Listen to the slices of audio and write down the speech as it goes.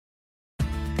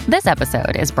This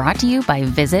episode is brought to you by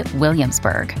Visit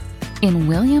Williamsburg. In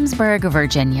Williamsburg,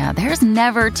 Virginia, there's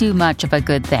never too much of a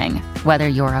good thing. Whether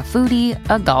you're a foodie,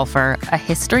 a golfer, a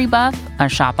history buff, a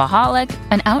shopaholic,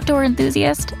 an outdoor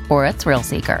enthusiast, or a thrill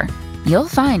seeker, you'll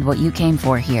find what you came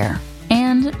for here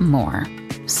and more.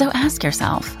 So ask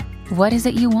yourself, what is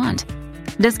it you want?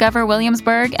 Discover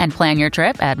Williamsburg and plan your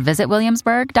trip at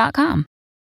visitwilliamsburg.com.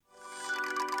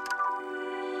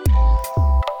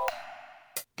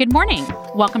 Good morning.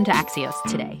 Welcome to Axios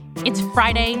Today. It's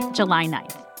Friday, July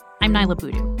 9th. I'm Nyla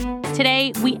Boodoo.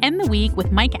 Today, we end the week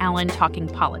with Mike Allen talking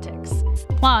politics,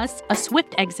 plus a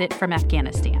swift exit from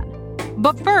Afghanistan.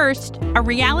 But first, a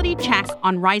reality check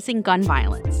on rising gun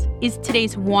violence is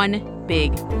today's one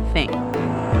big thing.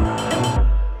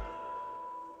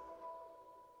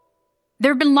 There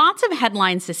have been lots of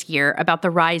headlines this year about the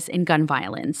rise in gun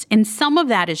violence, and some of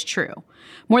that is true.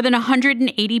 More than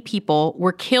 180 people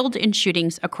were killed in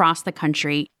shootings across the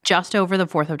country just over the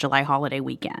 4th of July holiday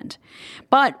weekend.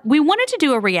 But we wanted to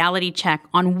do a reality check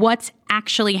on what's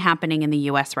actually happening in the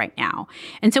U.S. right now.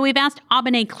 And so we've asked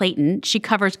Abene Clayton. She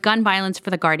covers gun violence for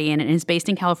The Guardian and is based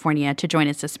in California to join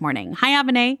us this morning. Hi,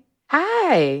 Abene.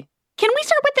 Hi. Can we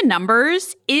start with the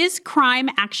numbers? Is crime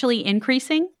actually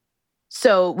increasing?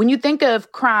 So when you think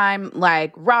of crime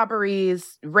like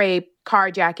robberies, rape,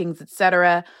 carjackings,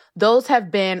 etc., those have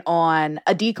been on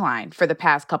a decline for the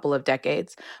past couple of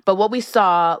decades. But what we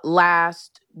saw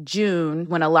last June,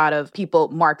 when a lot of people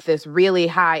marked this really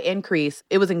high increase,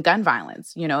 it was in gun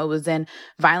violence. You know, it was in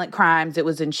violent crimes. It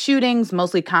was in shootings,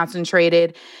 mostly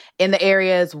concentrated in the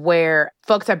areas where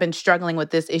folks have been struggling with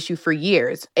this issue for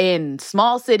years. In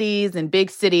small cities and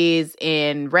big cities,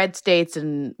 in red states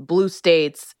and blue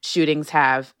states, shootings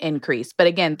have increased. But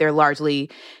again, they're largely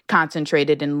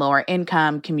concentrated in lower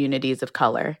income communities of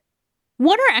color.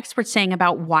 What are experts saying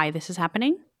about why this is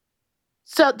happening?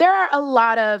 So there are a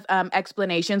lot of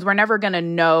explanations. We're never going to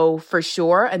know for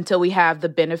sure until we have the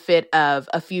benefit of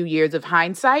a few years of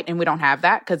hindsight, and we don't have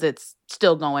that because it's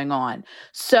still going on.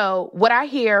 So what I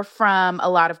hear from a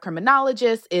lot of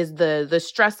criminologists is the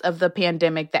stress of the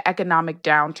pandemic, the economic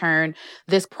downturn,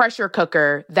 this pressure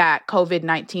cooker that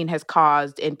COVID-19 has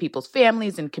caused in people's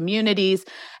families and communities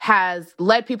has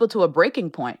led people to a breaking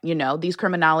point. You know, these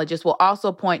criminologists will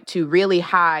also point to really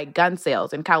high gun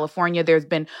sales. In California, there's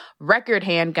been record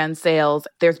handgun sales.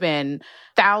 There's been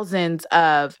thousands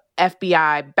of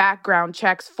FBI background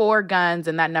checks for guns,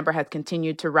 and that number has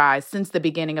continued to rise since the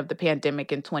beginning of the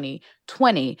pandemic in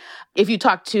 2020. If you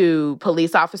talk to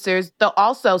police officers, they'll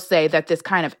also say that this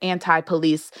kind of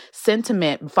anti-police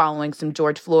sentiment following some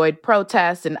George Floyd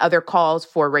protests and other calls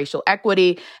for racial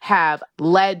equity have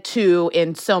led to,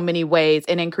 in so many ways,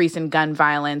 an increase in gun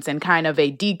violence and kind of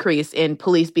a decrease in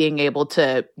police being able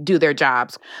to do their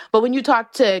jobs. But when you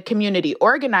talk to community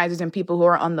organizers and people who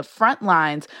are on the front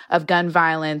lines of gun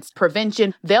violence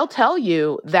prevention, they'll tell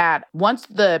you that once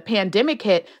the pandemic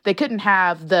hit, they couldn't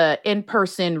have the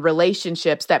in-person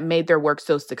relationships that made their work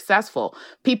so successful.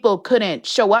 People couldn't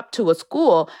show up to a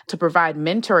school to provide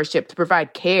mentorship, to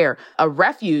provide care, a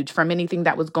refuge from anything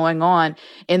that was going on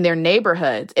in their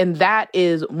neighborhoods. And that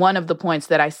is one of the points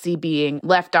that I see being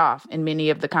left off in many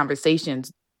of the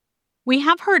conversations. We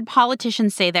have heard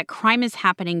politicians say that crime is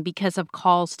happening because of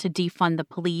calls to defund the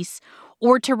police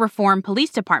or to reform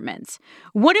police departments.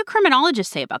 What do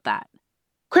criminologists say about that?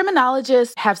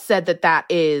 Criminologists have said that that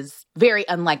is very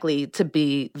unlikely to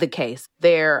be the case.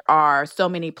 There are so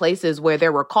many places where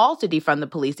there were calls to defund the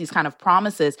police, these kind of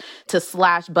promises to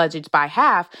slash budgets by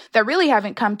half that really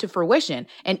haven't come to fruition.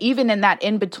 And even in that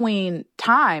in-between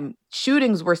time,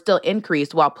 shootings were still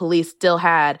increased while police still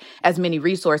had as many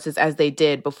resources as they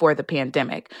did before the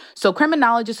pandemic. So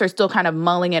criminologists are still kind of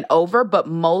mulling it over, but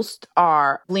most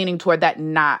are leaning toward that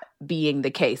not being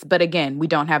the case. But again, we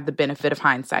don't have the benefit of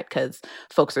hindsight because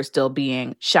folks are still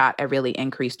being shot at really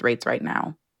increased rates right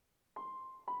now.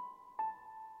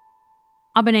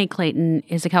 Abene Clayton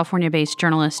is a California-based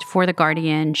journalist for The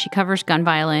Guardian. She covers gun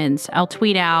violence. I'll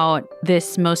tweet out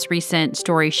this most recent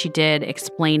story she did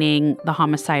explaining the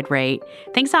homicide rate.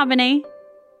 Thanks, Abene.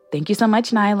 Thank you so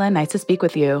much, Nyla. Nice to speak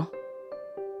with you.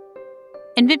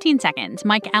 In 15 seconds,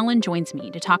 Mike Allen joins me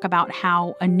to talk about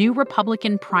how a new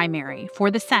Republican primary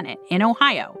for the Senate in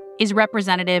Ohio is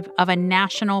representative of a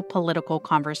national political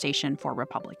conversation for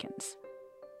Republicans.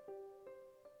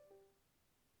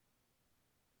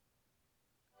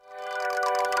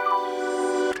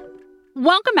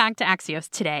 Welcome back to Axios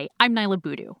Today. I'm Nyla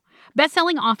Boodoo.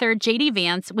 Best-selling author J.D.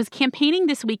 Vance was campaigning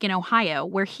this week in Ohio,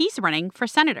 where he's running for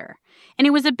senator. And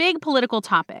it was a big political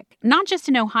topic, not just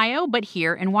in Ohio, but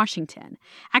here in Washington.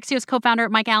 Axios co-founder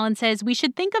Mike Allen says we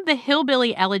should think of the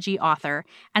hillbilly elegy author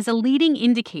as a leading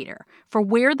indicator for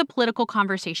where the political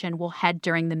conversation will head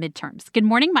during the midterms. Good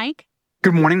morning, Mike.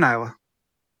 Good morning, Nyla.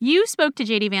 You spoke to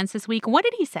J.D. Vance this week. What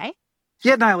did he say?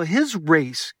 Yeah, Nyla, his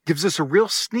race gives us a real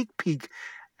sneak peek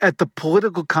at the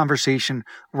political conversation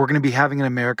we're going to be having in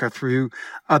America through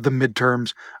the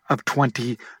midterms of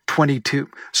 2022.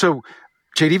 So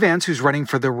J.D. Vance, who's running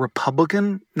for the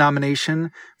Republican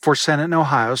nomination for Senate in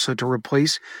Ohio, so to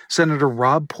replace Senator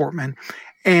Rob Portman,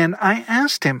 and I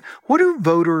asked him, what do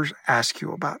voters ask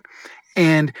you about?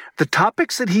 And the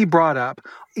topics that he brought up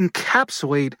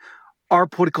encapsulate our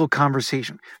political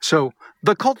conversation. So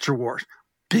the culture wars,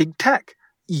 big tech,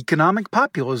 economic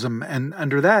populism, and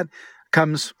under that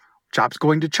comes jobs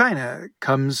going to China,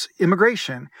 comes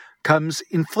immigration, comes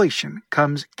inflation,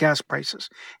 comes gas prices.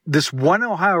 This one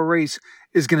Ohio race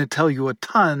is going to tell you a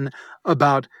ton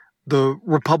about the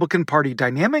Republican Party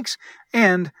dynamics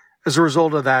and, as a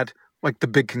result of that, like the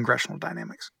big congressional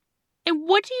dynamics. And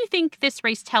what do you think this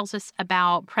race tells us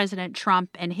about President Trump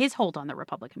and his hold on the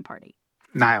Republican Party?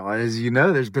 Nyla, as you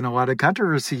know, there's been a lot of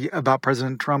controversy about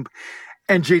President Trump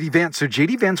and J.D. Vance. So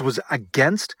J.D. Vance was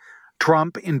against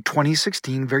Trump in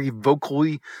 2016, very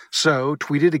vocally so,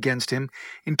 tweeted against him.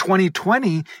 In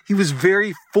 2020, he was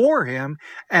very for him,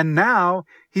 and now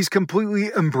he's completely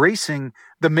embracing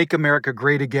the Make America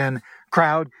Great Again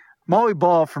crowd. Molly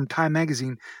Ball from Time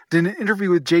Magazine did an interview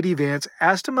with J.D. Vance,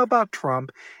 asked him about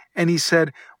Trump, and he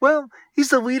said, well, he's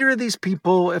the leader of these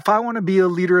people. If I want to be a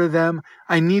leader of them,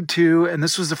 I need to, and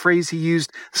this was the phrase he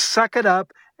used, suck it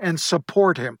up and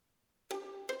support him.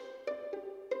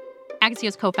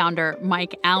 Axios co-founder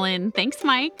Mike Allen. Thanks,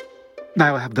 Mike.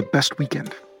 Nyla, have the best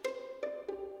weekend.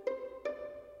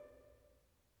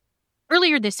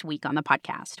 Earlier this week on the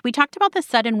podcast, we talked about the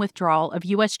sudden withdrawal of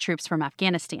U.S. troops from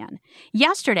Afghanistan.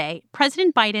 Yesterday,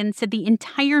 President Biden said the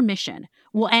entire mission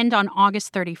will end on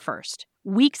August 31st,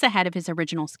 weeks ahead of his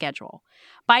original schedule.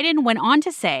 Biden went on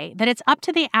to say that it's up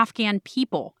to the Afghan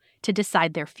people to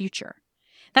decide their future.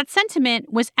 That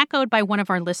sentiment was echoed by one of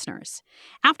our listeners.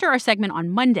 After our segment on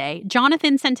Monday,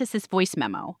 Jonathan sent us his voice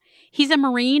memo. He's a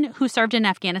Marine who served in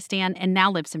Afghanistan and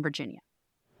now lives in Virginia.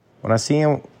 When I see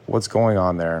what's going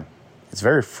on there, it's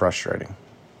very frustrating.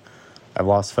 I've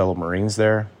lost fellow Marines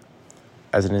there.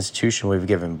 As an institution, we've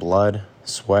given blood,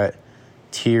 sweat,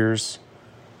 tears.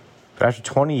 But after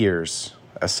 20 years,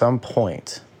 at some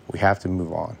point, we have to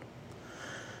move on.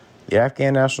 The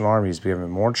Afghan National Army has been given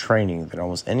more training than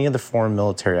almost any other foreign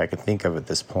military I can think of at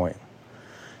this point.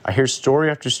 I hear story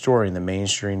after story in the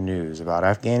mainstream news about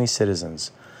Afghani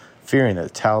citizens fearing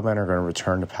that the Taliban are going to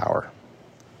return to power.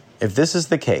 If this is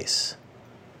the case,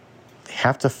 they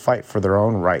have to fight for their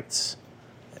own rights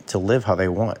to live how they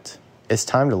want. It's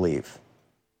time to leave.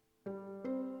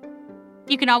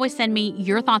 You can always send me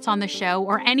your thoughts on the show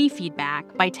or any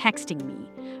feedback by texting me.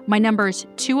 My number is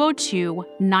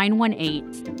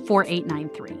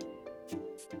 202-918-4893.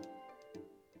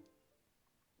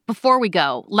 Before we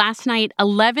go, last night,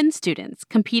 11 students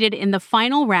competed in the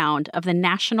final round of the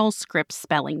National Scripps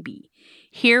Spelling Bee.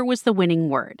 Here was the winning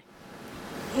word.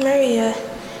 Murraya.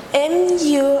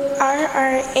 Murraya.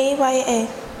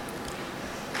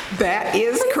 That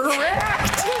is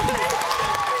correct.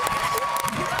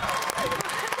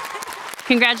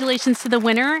 Congratulations to the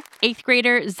winner, 8th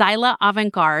grader Zyla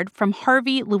Avantgarde from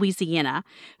Harvey, Louisiana,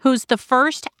 who's the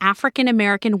first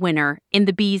African-American winner in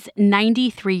the bee's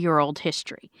 93-year-old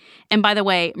history. And by the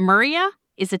way, Murraya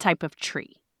is a type of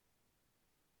tree.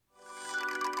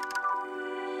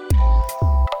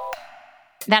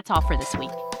 That's all for this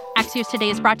week. Axios Today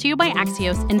is brought to you by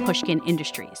Axios and Pushkin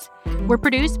Industries. We're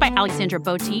produced by Alexandra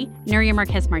Botti, Nuria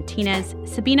Marquez-Martinez,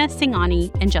 Sabina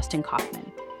Singhani, and Justin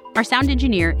Kaufman. Our sound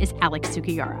engineer is Alex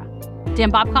Sugiyara. Dan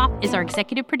Bobkoff is our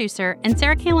executive producer, and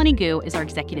Sarah Kailani-Gu is our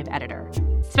executive editor.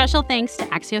 Special thanks to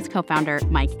Axios co-founder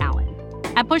Mike Allen.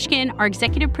 At Pushkin, our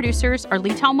executive producers are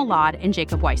Lital Malad and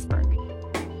Jacob Weisberg.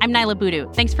 I'm Nyla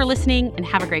Boodoo. Thanks for listening, and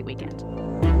have a great weekend.